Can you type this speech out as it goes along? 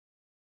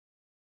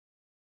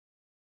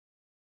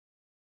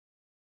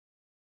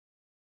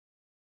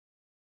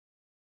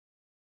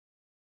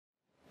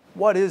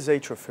What is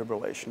atrial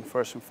fibrillation,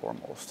 first and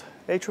foremost?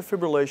 Atrial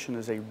fibrillation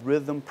is a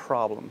rhythm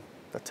problem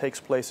that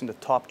takes place in the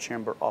top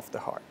chamber of the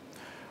heart.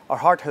 Our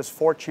heart has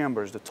 4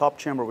 chambers. The top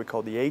chamber we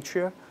call the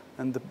atria,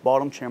 and the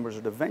bottom chambers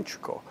are the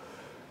ventricle.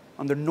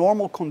 Under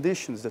normal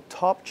conditions, the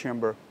top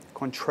chamber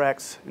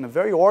contracts in a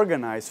very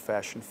organized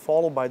fashion,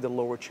 followed by the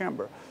lower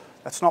chamber.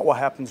 That's not what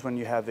happens when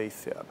you have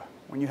AFib.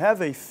 When you have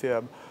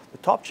AFib, the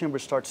top chamber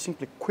starts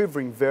simply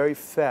quivering very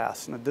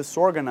fast in a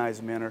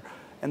disorganized manner,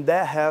 and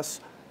that has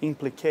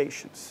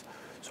implications.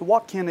 So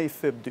what can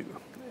AFib do?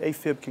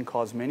 AFib can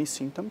cause many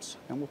symptoms,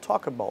 and we'll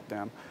talk about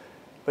them,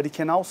 but it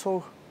can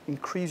also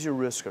increase your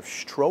risk of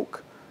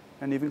stroke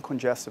and even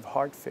congestive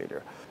heart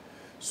failure.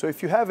 So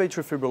if you have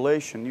atrial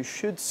fibrillation, you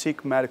should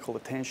seek medical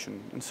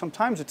attention, and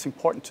sometimes it's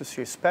important to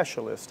see a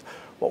specialist,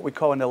 what we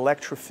call an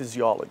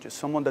electrophysiologist,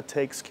 someone that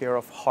takes care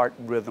of heart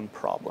rhythm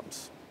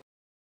problems.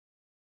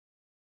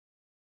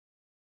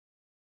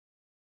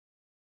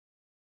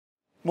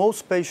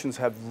 Most patients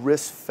have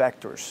risk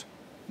factors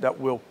that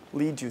will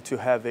lead you to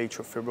have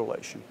atrial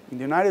fibrillation. In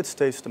the United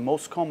States, the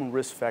most common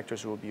risk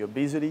factors will be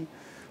obesity,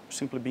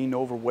 simply being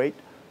overweight,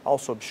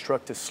 also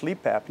obstructive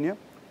sleep apnea,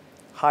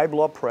 high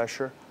blood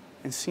pressure,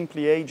 and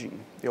simply aging.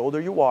 The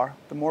older you are,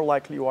 the more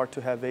likely you are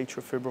to have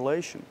atrial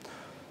fibrillation.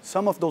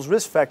 Some of those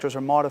risk factors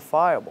are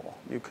modifiable.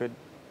 You could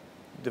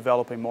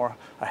develop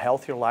a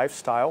healthier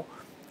lifestyle,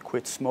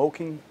 quit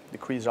smoking,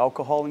 decrease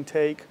alcohol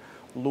intake,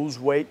 lose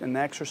weight and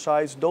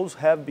exercise. Those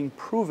have been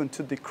proven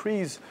to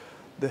decrease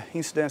the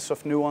incidence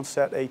of new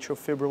onset atrial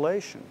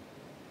fibrillation.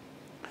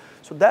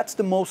 So that's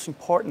the most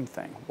important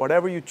thing.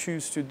 Whatever you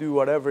choose to do,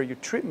 whatever your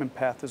treatment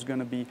path is going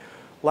to be,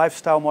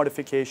 lifestyle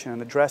modification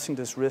and addressing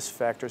these risk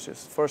factors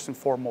is first and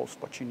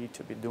foremost what you need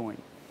to be doing.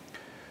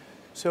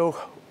 So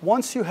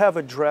once you have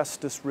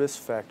addressed these risk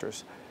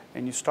factors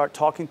and you start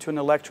talking to an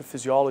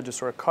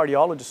electrophysiologist or a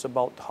cardiologist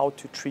about how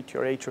to treat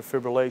your atrial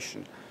fibrillation,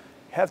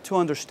 you have to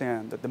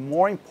understand that the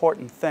more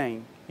important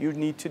thing you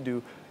need to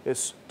do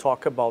is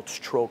talk about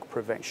stroke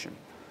prevention.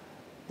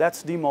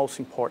 That's the most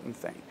important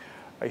thing.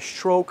 A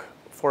stroke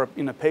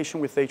in a patient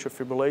with atrial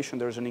fibrillation,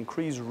 there's an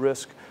increased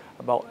risk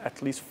about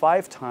at least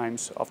 5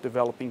 times of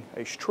developing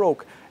a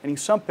stroke, and in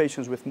some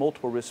patients with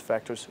multiple risk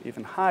factors,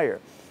 even higher.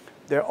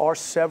 There are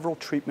several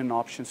treatment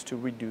options to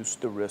reduce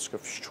the risk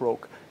of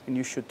stroke, and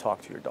you should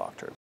talk to your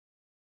doctor.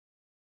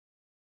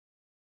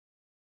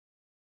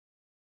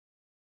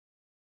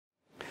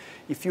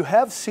 If you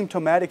have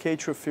symptomatic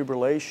atrial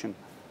fibrillation,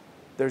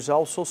 there's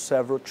also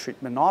several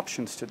treatment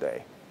options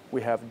today.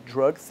 We have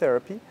drug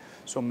therapy,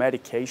 so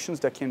medications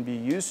that can be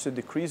used to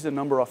decrease the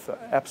number of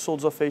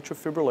episodes of atrial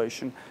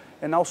fibrillation,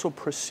 and also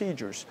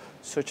procedures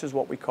such as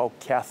what we call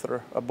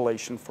catheter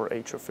ablation for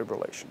atrial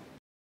fibrillation.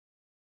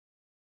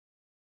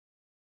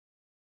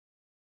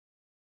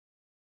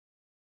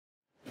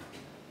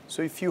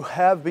 So if you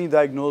have been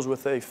diagnosed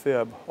with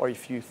AFib, or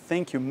if you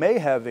think you may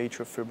have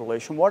atrial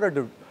fibrillation, what are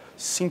the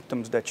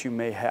symptoms that you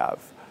may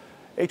have?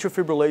 Atrial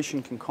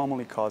fibrillation can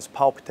commonly cause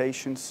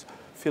palpitations,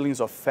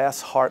 feelings of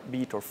fast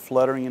heartbeat or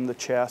fluttering in the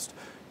chest.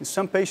 In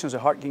some patients, the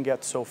heart can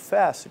get so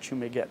fast that you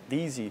may get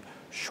dizzy,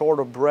 short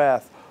of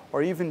breath,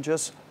 or even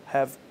just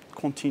have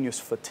continuous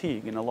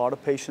fatigue. In a lot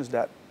of patients,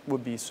 that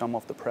would be some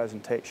of the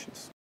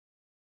presentations.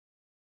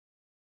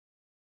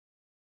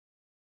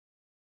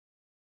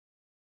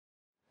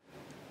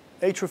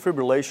 Atrial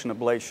fibrillation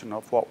ablation,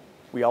 of what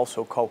we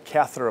also call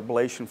catheter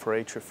ablation for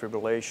atrial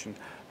fibrillation,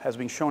 has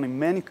been shown in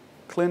many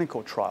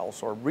clinical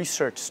trials or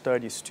research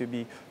studies to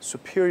be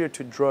superior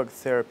to drug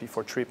therapy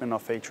for treatment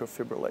of atrial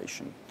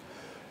fibrillation.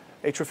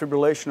 Atrial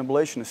fibrillation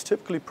ablation is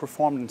typically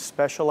performed in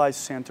specialized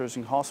centers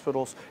in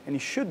hospitals, and it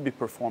should be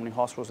performed in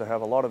hospitals that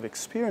have a lot of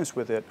experience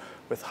with it,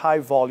 with high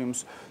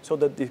volumes, so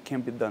that it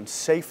can be done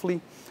safely.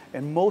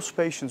 And most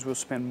patients will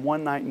spend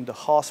 1 night in the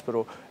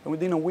hospital, and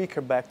within a week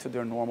are back to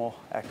their normal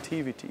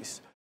activities.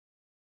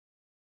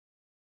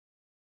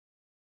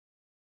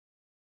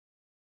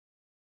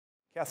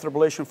 Catheter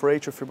ablation for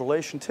atrial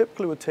fibrillation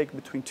typically would take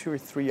between 2 or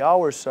 3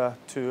 hours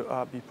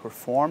to be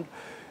performed,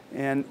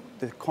 and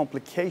the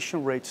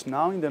complication rates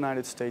now in the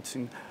United States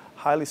in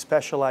highly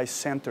specialized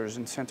centers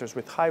and centers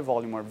with high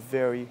volume are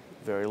very,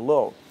 very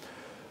low.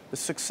 The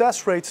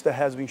success rates that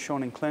has been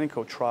shown in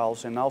clinical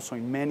trials and also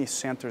in many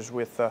centers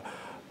with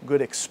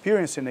good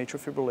experience in atrial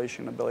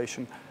fibrillation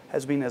ablation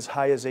has been as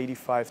high as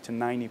 85 to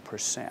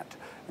 90%.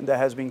 And that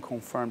has been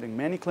confirmed in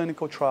many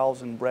clinical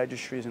trials and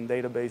registries and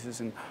databases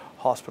in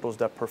hospitals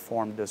that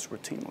perform this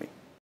routinely.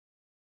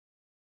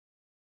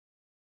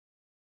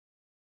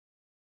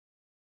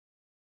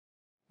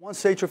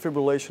 Once atrial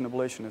fibrillation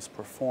ablation is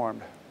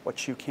performed,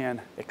 what you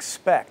can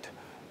expect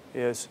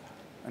is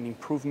an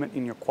improvement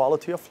in your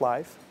quality of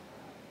life,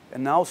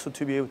 and also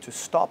to be able to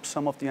stop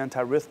some of the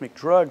antiarrhythmic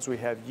drugs we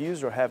have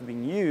used or have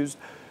been used,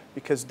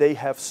 because they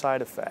have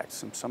side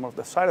effects, and some of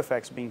the side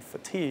effects being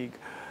fatigue.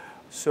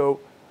 So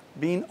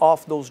being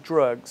off those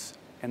drugs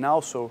and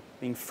also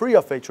being free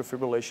of atrial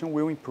fibrillation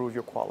will improve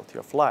your quality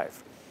of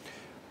life.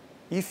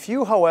 If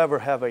you, however,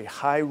 have a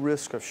high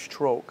risk of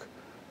stroke,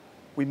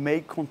 we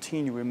may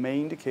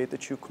indicate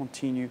that you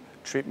continue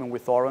treatment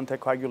with oral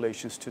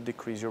anticoagulations to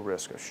decrease your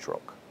risk of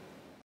stroke.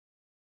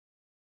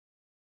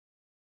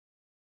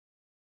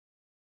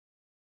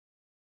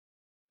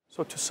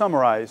 So to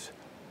summarize,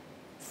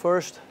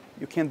 first,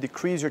 you can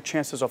decrease your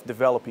chances of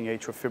developing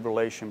atrial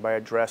fibrillation by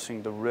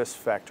addressing the risk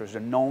factors, the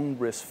known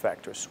risk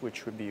factors,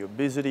 which would be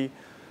obesity,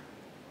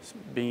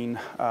 being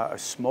a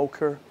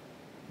smoker,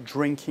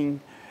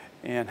 drinking,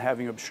 and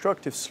having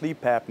obstructive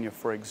sleep apnea,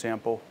 for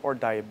example, or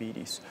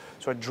diabetes.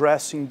 So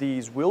addressing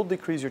these will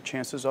decrease your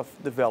chances of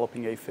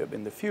developing AFib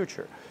in the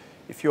future.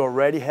 If you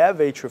already have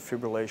atrial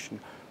fibrillation,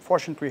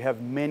 fortunately we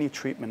have many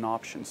treatment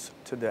options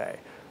today.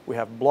 We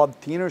have blood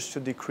thinners to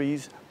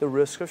decrease the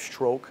risk of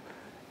stroke,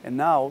 and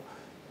now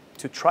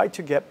to try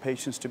to get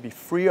patients to be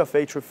free of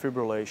atrial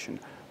fibrillation,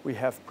 we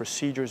have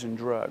procedures and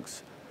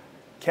drugs.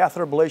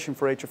 Catheter ablation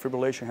for atrial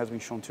fibrillation has been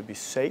shown to be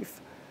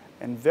safe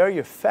and very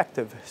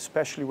effective,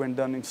 especially when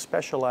done in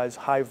specialized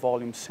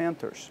high-volume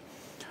centers.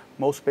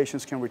 Most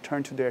patients can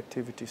return to their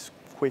activities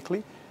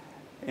quickly,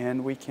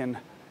 and we can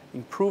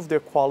improve their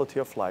quality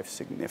of life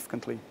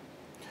significantly.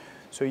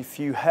 So if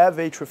you have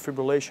atrial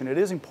fibrillation, it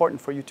is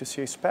important for you to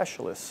see a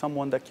specialist,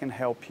 someone that can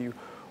help you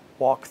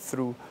walk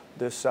through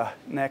this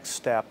next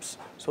steps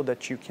so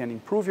that you can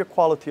improve your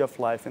quality of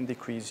life and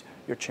decrease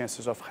your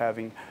chances of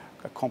having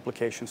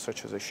complications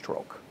such as a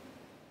stroke.